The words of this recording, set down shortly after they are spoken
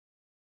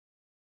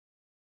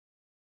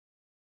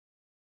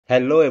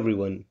Hello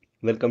everyone,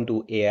 welcome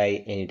to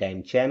AI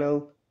Anytime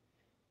channel.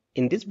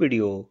 In this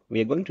video,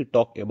 we are going to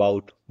talk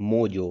about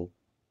Mojo,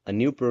 a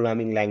new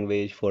programming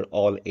language for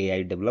all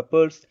AI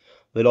developers.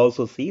 We'll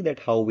also see that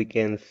how we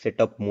can set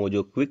up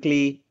Mojo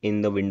quickly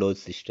in the Windows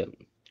system.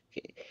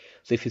 Okay.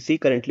 So if you see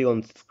currently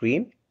on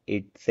screen,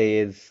 it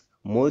says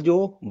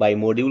Mojo by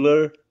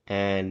Modular,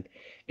 and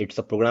it's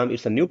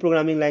a new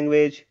programming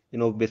language,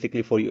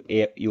 basically for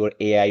your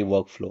AI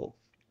workflow.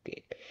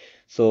 Okay.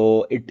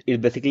 So it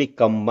basically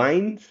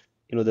combines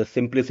the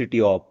simplicity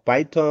of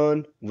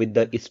Python with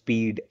the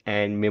speed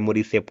and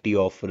memory safety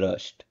of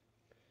Rust.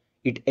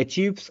 It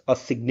achieves a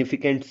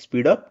significant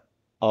speed up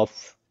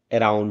of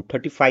around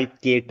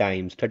 35,000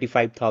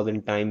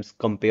 times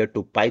compared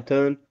to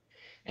Python.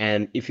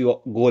 And if you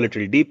go a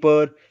little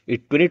deeper,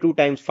 it's 22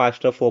 times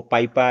faster for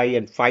PyPy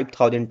and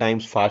 5,000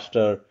 times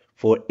faster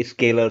for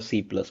scalar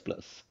C++.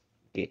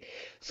 Okay,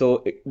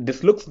 so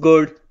this looks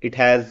good. It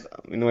has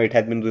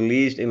been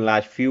released in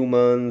last few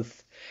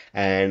months,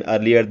 and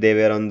earlier they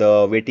were on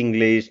the waiting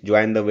list,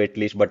 join the wait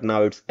list, but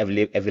now it's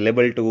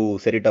available to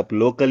set it up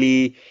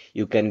locally.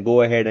 You can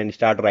go ahead and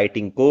start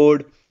writing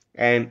code,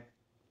 and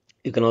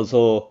you can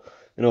also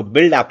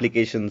build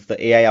applications,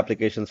 the AI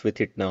applications with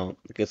it now.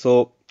 Okay,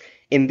 so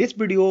in this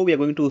video we are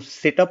going to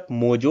set up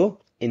Mojo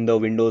in the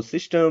Windows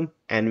system,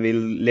 and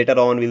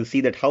we'll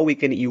see that how we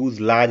can use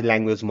large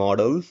language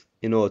models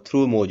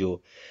through Mojo.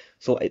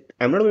 So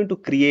I'm not going to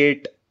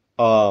create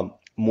a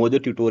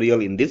Mojo tutorial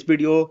in this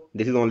video.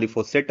 This is only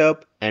for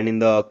setup, and in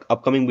the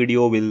upcoming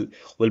video we'll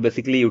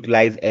basically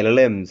utilize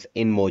LLMs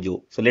in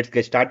Mojo. So let's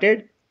get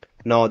started.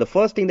 Now the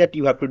first thing that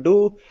you have to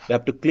do, you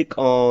have to click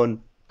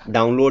on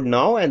download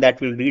now, and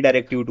that will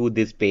redirect you to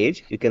this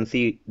page. You can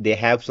see they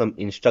have some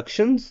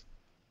instructions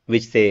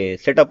which say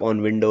setup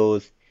on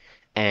Windows,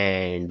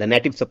 and the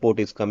native support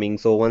is coming.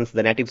 So once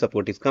the native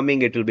support is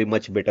coming, it will be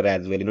much better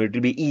as well. It will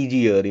be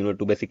easier,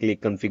 to basically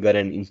configure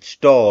and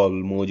install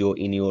Mojo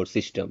in your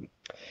system.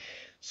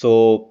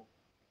 So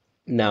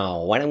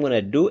now what I'm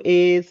gonna do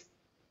is,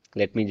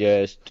 let me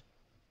just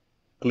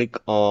click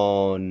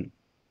on,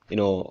 you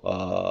know,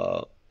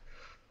 uh,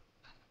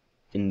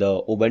 in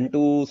the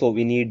Ubuntu. So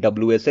we need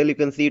WSL. You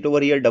can see it over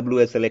here,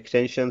 WSL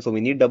extension. So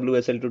we need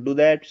WSL to do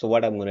that. So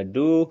what I'm gonna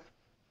do,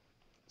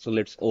 so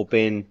let's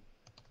open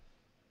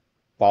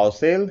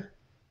PowerShell,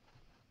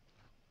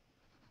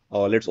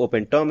 or let's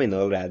open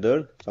terminal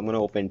rather. So I'm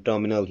gonna open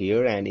terminal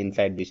here, and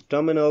inside this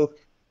terminal,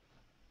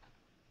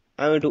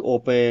 I'm going to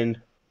open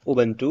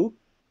Ubuntu.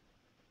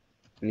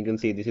 And you can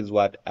see this is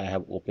what I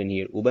have opened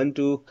here,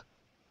 Ubuntu.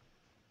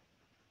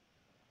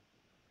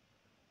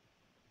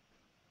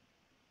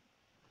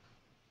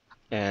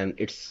 And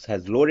it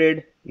has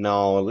loaded.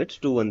 Now let's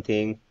do one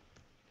thing.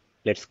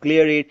 Let's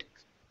clear it.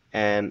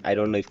 And I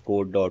don't know if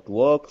code dot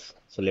works.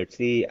 So let's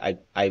see. I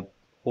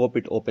hope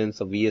it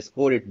opens a VS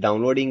Code. It's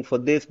downloading for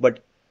this,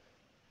 but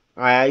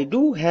I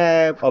do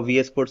have a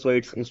VS Code, so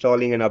it's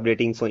installing and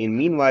updating. So in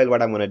meanwhile,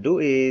 what I'm gonna do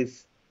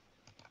is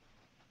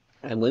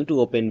I'm going to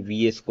open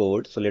VS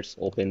Code. So let's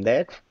open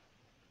that,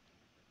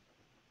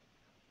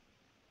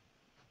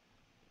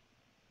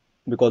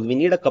 because we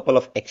need a couple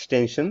of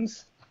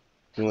extensions,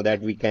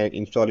 that we can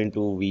install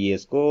into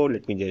VS Code.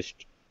 Let me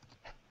just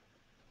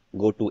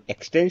go to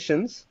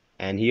extensions,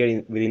 and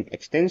here within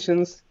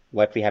extensions,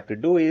 what we have to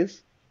do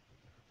is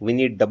we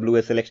need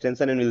WSL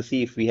extension, and we'll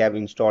see if we have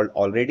installed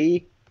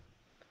already.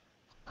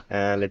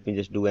 And let me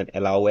just do an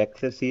allow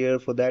access here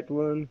for that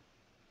one.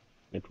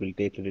 It will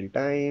take a little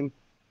time.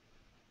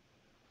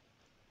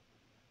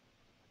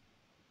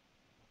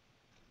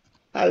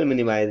 I'll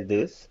minimize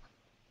this.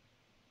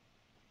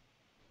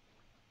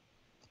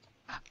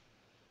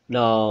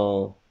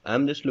 Now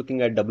I'm just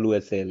looking at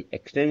WSL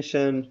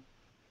extension.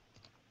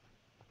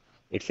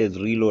 It says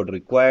reload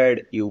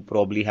required. You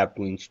probably have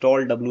to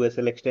install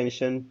WSL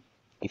extension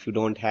if you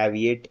don't have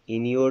yet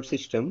in your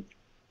system,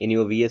 in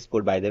your VS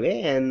Code, by the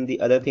way. And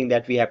the other thing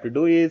that we have to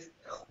do is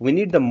we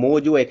need the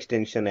Mojo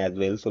extension as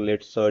well. So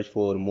let's search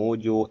for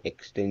Mojo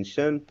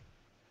extension,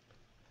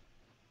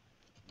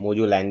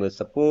 Mojo language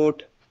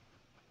support.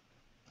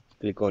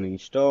 Click on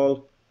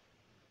install.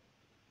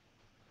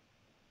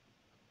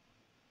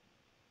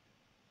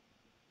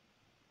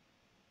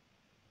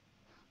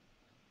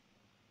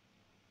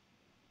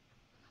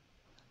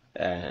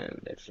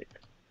 And that's it.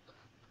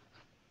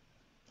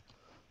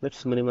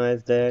 Let's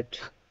minimize that.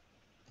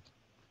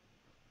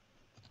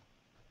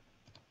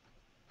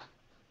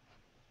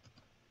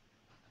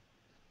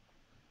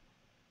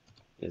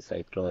 Yes,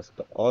 I trust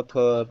the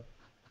author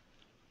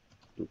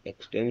to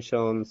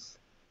extensions,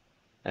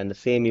 and the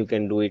same you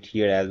can do it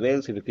here as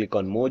well. So if you click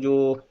on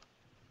Mojo,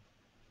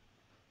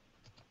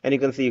 and you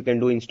can see you can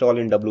do install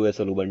in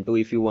WSL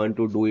Ubuntu. If you want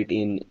to do it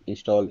in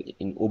install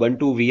in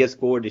Ubuntu VS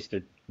Code, it's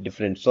a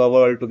different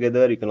server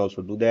altogether. You can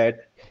also do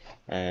that.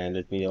 And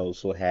let me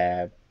also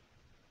have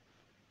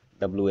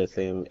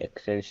WSL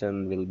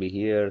extension will be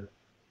here.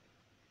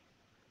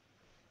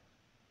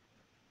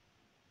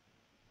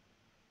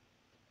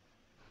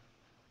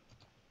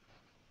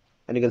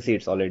 And you can see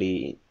it's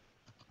already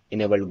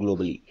enabled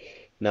globally.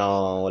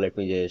 Now let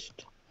me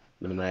just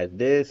minimize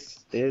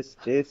this.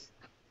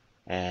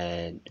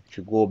 And if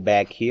you go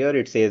back here,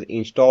 it says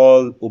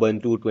install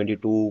Ubuntu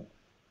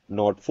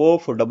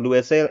 22.04 for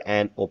WSL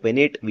and open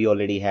it. We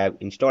already have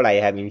installed. I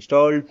have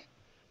installed,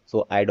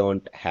 so I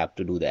don't have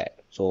to do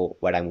that. So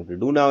what I'm going to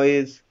do now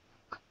is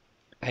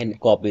and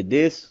copy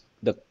this,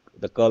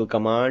 the curl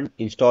command,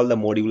 install the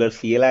modular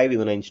CLI. We're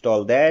going to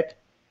install that.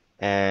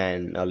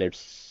 And now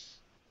let's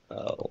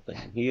open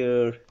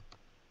here,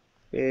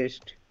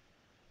 paste.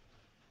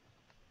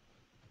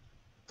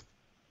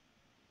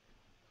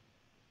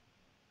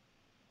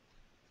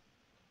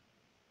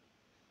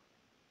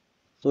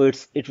 So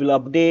it will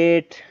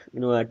update,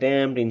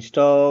 attempt,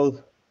 install,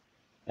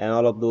 and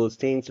all of those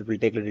things. It will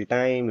take a little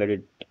time. Let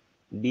it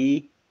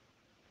be.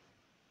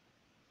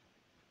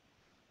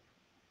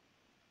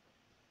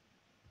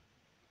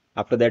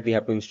 After that, we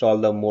have to install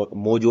the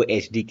Mojo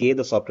SDK,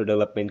 the software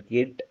development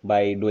kit,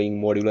 by doing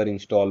modular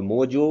install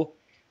Mojo.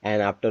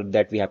 And after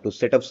that, we have to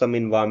set up some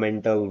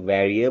environmental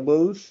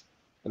variables,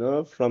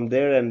 from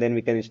there, and then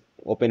we can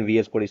open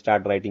VS Code,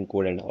 start writing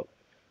code and all.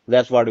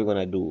 That's what we're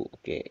gonna do,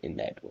 okay, in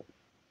that one.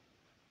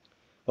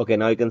 Okay,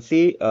 now you can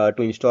see to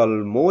install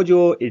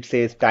Mojo, it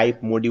says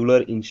type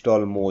modular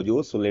install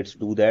Mojo. So let's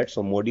do that.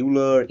 So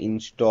modular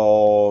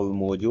install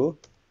Mojo.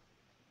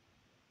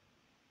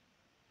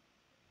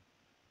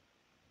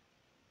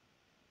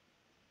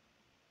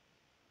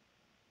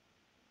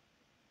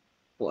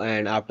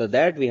 And after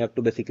that, we have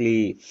to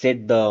basically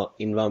set the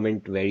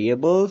environment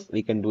variables.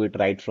 We can do it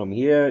right from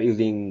here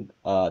using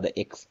the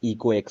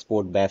echo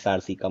export bash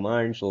rc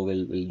command. So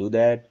we'll do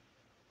that.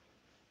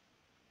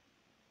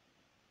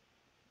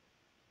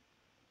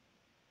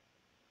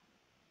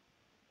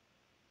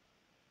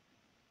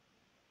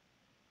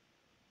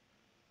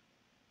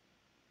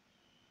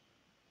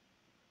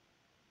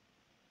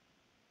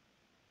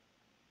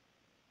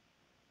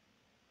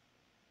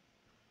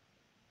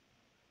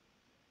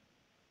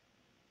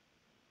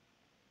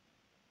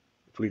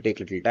 It will take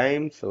little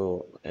time.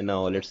 So and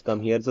now let's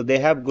come here. So they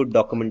have good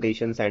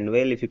documentations and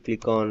well, if you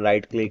click on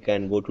right click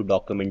and go to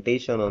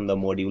documentation on the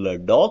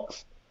modular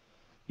docs,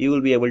 you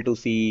will be able to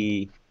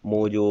see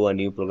Mojo, a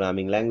new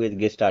programming language,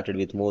 get started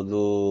with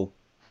Mojo,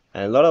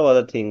 and a lot of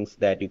other things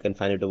that you can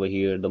find it over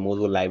here. The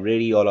Mojo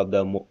library, all of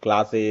the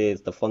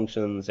classes, the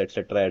functions,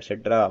 etc.,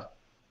 etc.,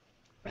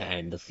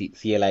 and the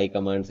CLI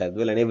commands as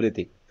well, and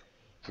everything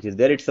which is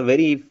there. It's a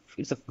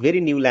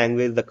very new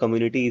language. The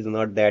community is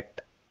not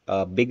that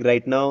big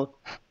right now,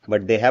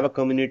 but they have a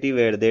community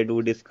where they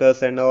do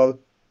discuss and all.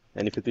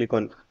 And if you click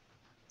on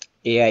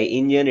AI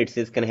engine, it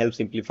says can help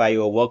simplify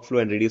your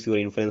workflow and reduce your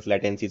inference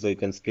latency so you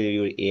can scale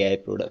your AI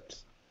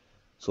products.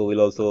 So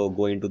we'll also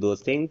go into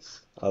those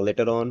things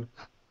later on.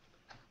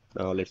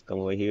 Now let's come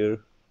over here.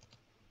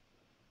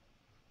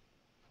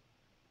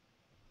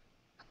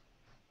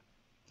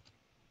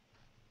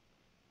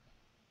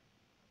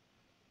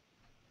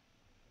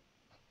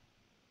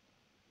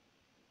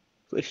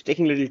 So it's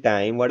taking a little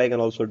time. What I can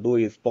also do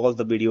is pause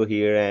the video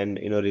here and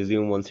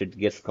resume once it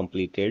gets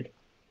completed.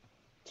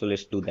 So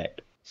let's do that.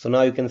 So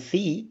now you can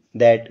see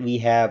that we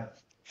have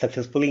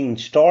successfully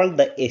installed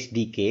the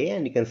SDK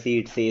and you can see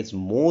it says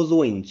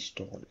Mozo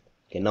install.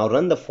 Okay, now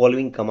run the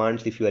following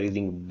commands if you are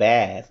using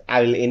bash.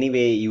 I will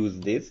anyway use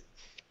this.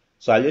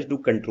 So I'll just do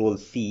Control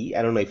C.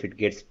 I don't know if it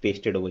gets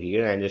pasted over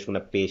here. I'm just gonna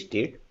paste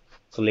it.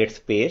 So let's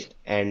paste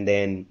and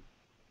then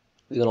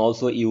you can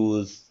also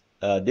use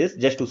this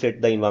just to set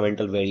the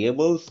environmental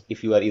variables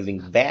if you are using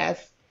bash.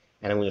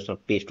 And I'm just going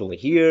to paste over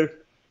here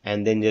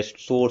and then just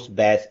source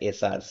bash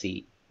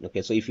src.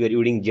 Okay, so if you are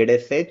using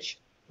ZSH,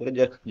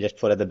 okay, just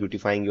for the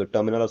beautifying your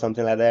terminal or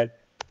something like that,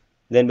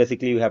 then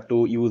basically you have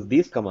to use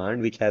this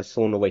command which has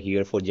shown over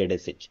here for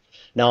ZSH.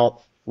 Now,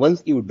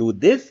 once you do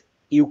this,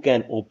 you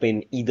can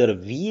open either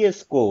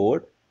VS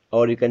Code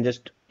or you can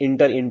just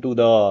enter into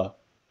the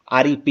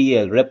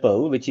REPL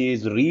REPL, which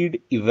is read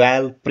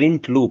eval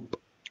print loop.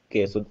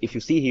 Okay, so if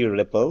you see here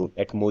REPL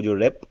at Mojo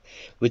rep,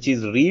 which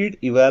is read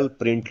eval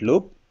print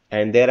loop,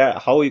 and there are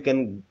how you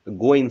can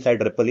go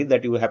inside REPL is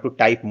that you have to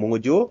type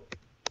Mojo,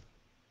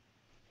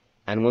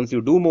 and once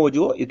you do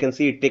Mojo, you can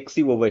see it takes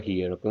you over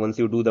here. Okay, once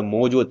you do the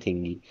Mojo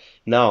thingy.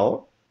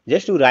 Now,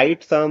 just to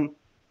write some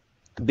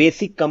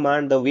basic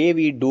command the way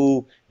we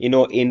do,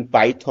 in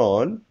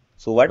Python.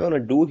 So what I want to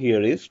do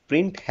here is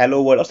print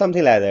hello world or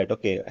something like that.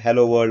 Okay,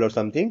 hello world or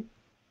something.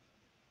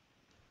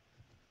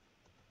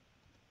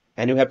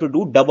 And you have to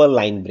do double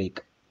line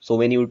break. So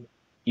when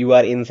you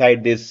are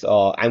inside this,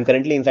 I'm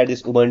currently inside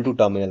this Ubuntu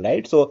terminal,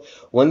 right? So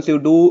once you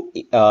do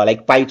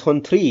like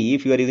Python 3,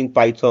 if you are using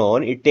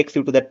Python, it takes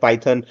you to that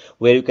Python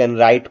where you can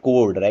write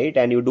code, right?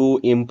 And you do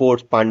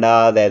imports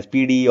pandas as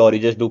PD, or you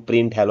just do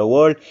print hello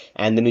world,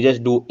 and then you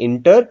just do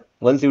enter.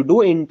 Once you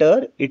do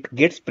enter, it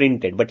gets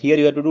printed. But here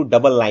you have to do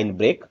double line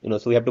break,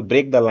 so you have to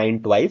break the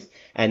line twice,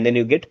 and then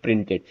you get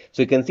printed.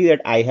 So you can see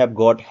that I have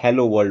got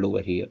hello world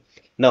over here.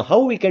 Now, how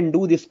we can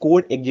do this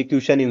code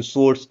execution in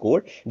source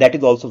code, that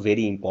is also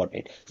very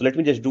important. So let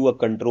me just do a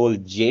control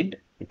Z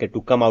okay,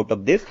 to come out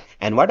of this.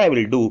 And what I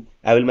will do,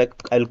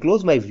 I'll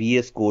close my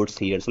VS codes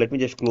here. So let me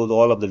just close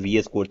all of the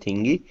VS code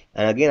thingy.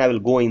 And again, I will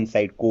go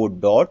inside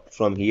code dot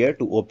from here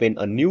to open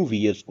a new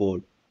VS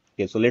code.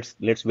 Okay, so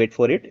let's wait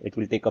for it. It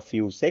will take a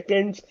few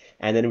seconds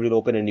and then we will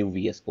open a new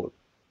VS code.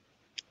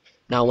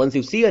 Now, once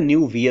you see a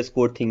new VS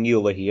code thingy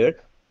over here,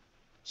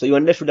 so you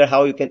understood that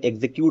how you can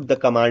execute the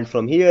command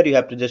from here. You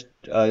have to just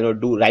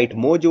do write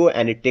Mojo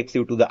and it takes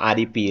you to the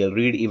REPL,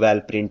 read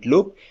eval print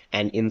loop,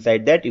 and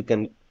inside that you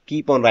can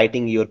keep on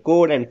writing your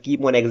code and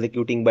keep on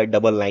executing by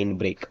double line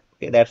break.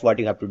 Okay, that's what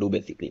you have to do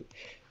basically.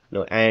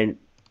 Now, and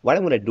what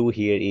I'm going to do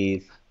here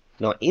is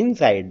now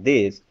inside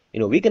this,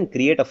 we can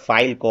create a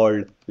file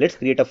called, let's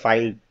create a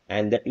file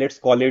and let's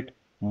call it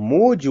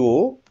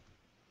Mojo.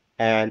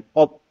 And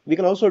we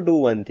can also do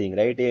one thing,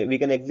 right? We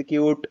can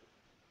execute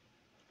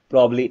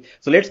probably,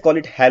 so let's call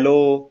it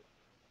hello.mojo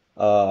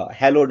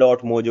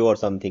or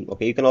something.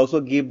 Okay, you can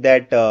also give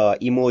that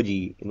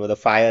emoji, the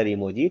fire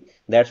emoji.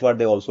 That's what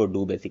they also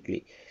do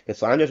basically. Okay,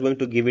 so I'm just going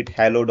to give it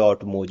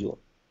hello.mojo.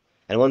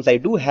 And once I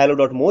do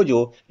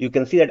hello.mojo, you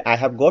can see that I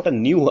have got a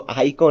new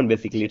icon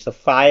basically. It's a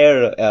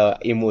fire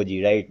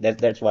emoji, right?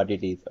 That's what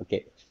it is.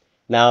 Okay.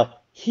 Now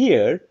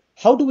here,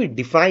 how do we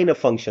define a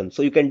function?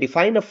 So you can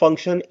define a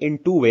function in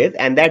two ways,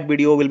 and that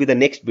video will be the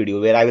next video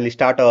where I will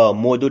start a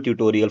Mojo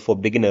tutorial for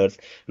beginners.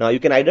 Now you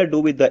can either do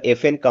with the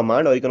fn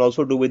command or you can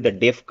also do with the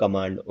def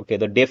command. Okay,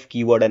 the def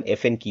keyword and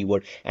fn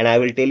keyword. And I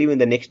will tell you in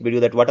the next video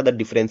that what are the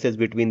differences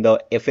between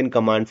the fn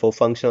command for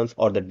functions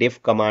or the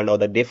def command or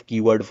the def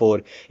keyword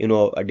for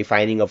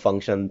defining a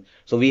function.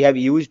 So we have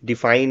used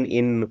define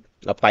in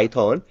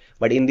Python,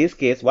 but in this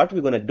case what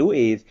we're going to do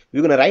is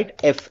we're going to write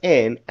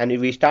fn and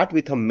we start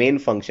with a main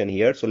function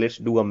here. So let's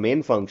do a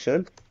main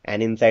function,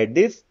 and inside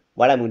this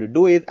what I'm going to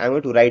do is I'm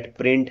going to write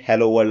print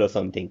hello world or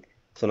something.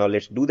 So now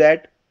let's do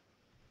that.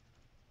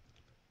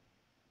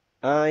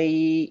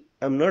 I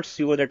am not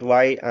sure that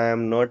why I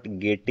am not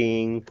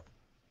getting,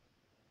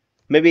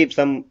 maybe if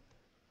some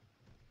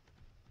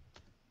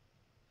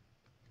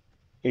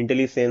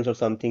IntelliSense or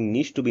something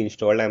needs to be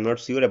installed. I'm not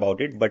sure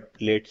about it, but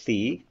let's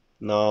see.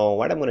 Now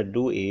what I'm going to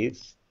do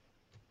is,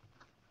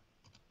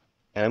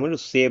 and I'm going to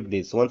save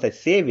this. So once I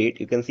save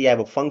it, you can see I have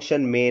a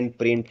function main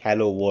print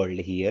hello world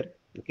here.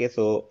 Okay,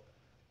 so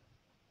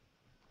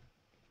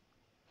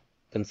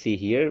you can see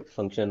here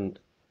function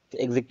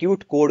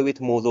execute code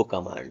with Mojo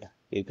command.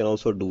 You can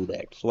also do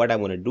that. So what I'm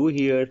going to do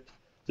here,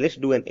 let's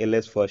do an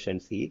ls first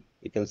and see.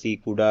 You can see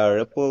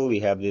CUDA REPL,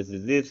 we have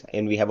this,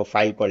 and we have a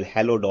file called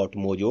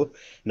hello.mojo.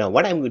 Now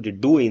what I'm going to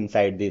do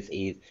inside this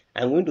is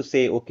I'm going to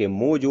say, okay,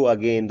 Mojo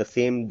again,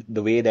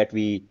 the way that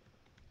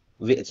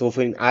so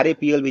for in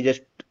RAPL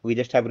we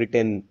just have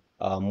written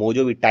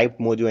Mojo, we typed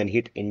Mojo and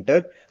hit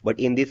enter. But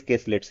in this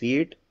case, let's see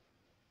it.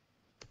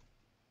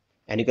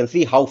 And you can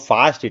see how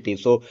fast it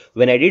is. So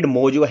when I did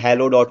Mojo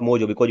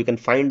hello.mojo, because you can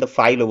find the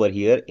file over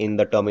here in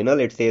the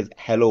terminal, it says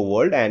hello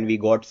world and we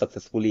got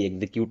successfully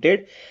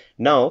executed.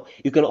 Now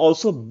you can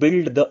also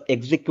build the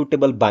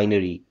executable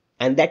binary,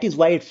 and that is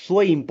why it's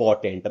so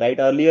important, right?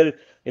 Earlier,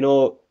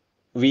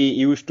 we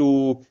used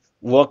to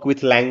work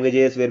with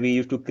languages where we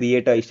used to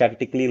create a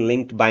statically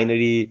linked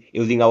binary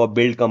using our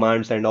build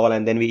commands and all,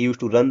 and then we used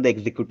to run the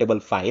executable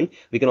file.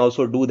 We can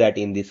also do that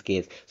in this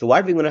case. So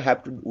what we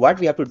have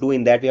to do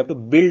in that, we have to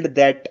build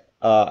that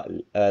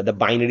the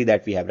binary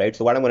that we have, right?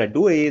 So what I'm going to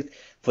do is,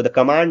 for the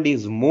command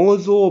is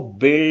mozo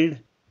build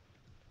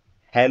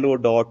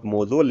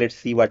hello.mozo. Let's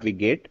see what we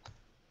get.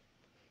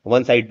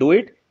 Once I do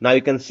it, now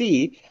you can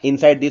see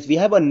inside this we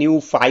have a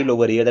new file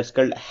over here that's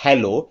called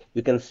hello.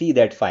 You can see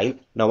that file.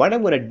 Now what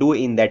I'm going to do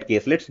in that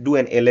case, let's do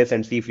an ls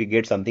and see if we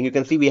get something. You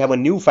can see we have a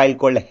new file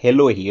called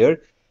hello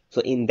here.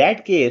 So in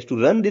that case,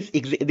 to run this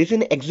is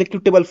an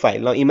executable file.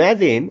 Now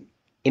imagine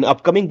in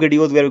upcoming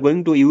videos we are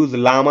going to use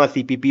llama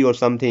cpp or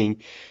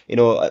something,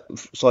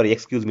 sorry,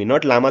 excuse me,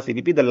 not llama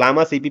cpp, the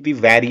llama cpp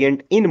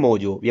variant in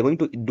Mojo. We are going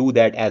to do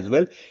that as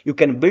well. You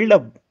can build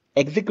a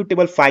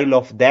executable file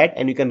of that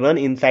and you can run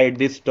inside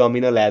this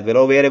terminal as well,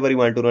 or wherever you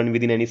want to run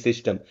within any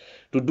system.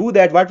 To do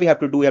that, what we have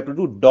to do, we have to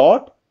do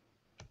dot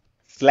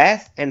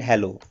slash and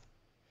hello.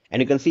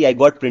 And you can see I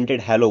got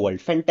printed hello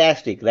world.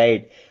 Fantastic,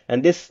 right?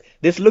 And this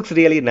looks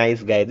really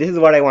nice, guys. This is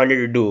what I wanted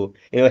to do.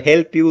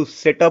 Help you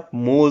set up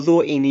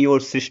Mojo in your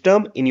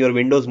system, in your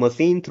Windows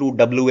machine through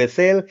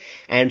WSL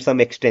and some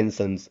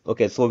extensions.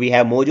 Okay, so we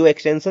have Mojo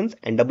extensions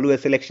and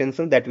WSL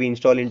extensions that we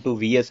install into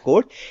VS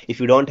Code. If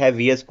you don't have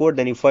VS Code,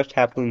 then you first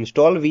have to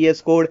install VS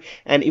Code,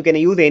 and you can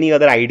use any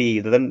other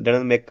IDE.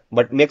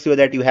 But make sure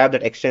that you have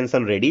that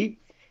extension ready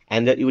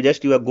and that you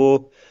are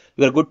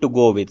good to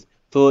go with.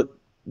 So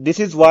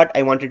this is what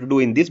I wanted to do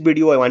in this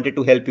video. I wanted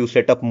to help you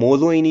set up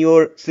Mojo in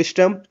your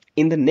system.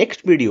 In the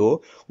next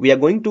video, we are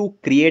going to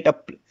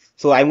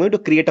I'm going to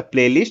create a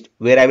playlist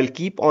where I will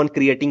keep on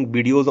creating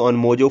videos on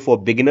Mojo for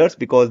beginners,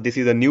 because this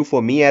is a new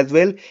for me as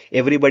well.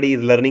 Everybody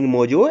is learning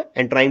Mojo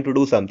and trying to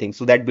do something.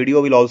 So that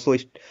video will also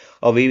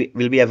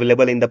will be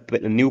available in the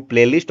new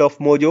playlist of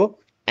Mojo.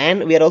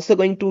 And we are also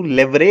going to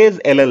leverage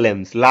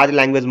LLMs, large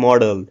language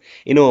model,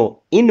 in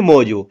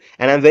Mojo.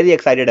 And I'm very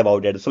excited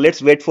about it. So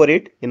let's wait for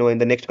it, in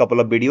the next couple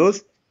of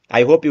videos.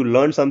 I hope you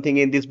learned something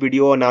in this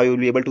video. Now you will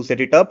be able to set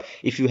it up.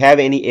 If you have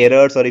any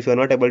errors or if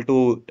you're not able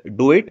to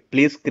do it,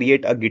 please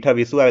create a GitHub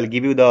issue. I will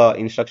give you the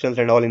instructions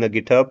and all in the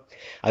GitHub.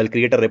 I will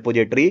create a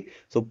repository.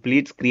 So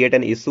please create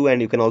an issue,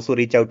 and you can also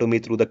reach out to me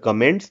through the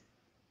comments.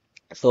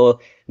 So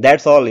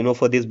that's all,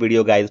 for this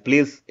video, guys.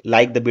 Please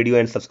like the video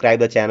and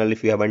subscribe the channel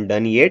if you haven't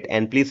done yet,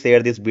 and please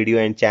share this video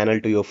and channel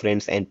to your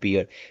friends and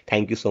peer.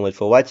 Thank you so much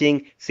for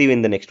watching. See you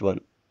in the next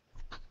one.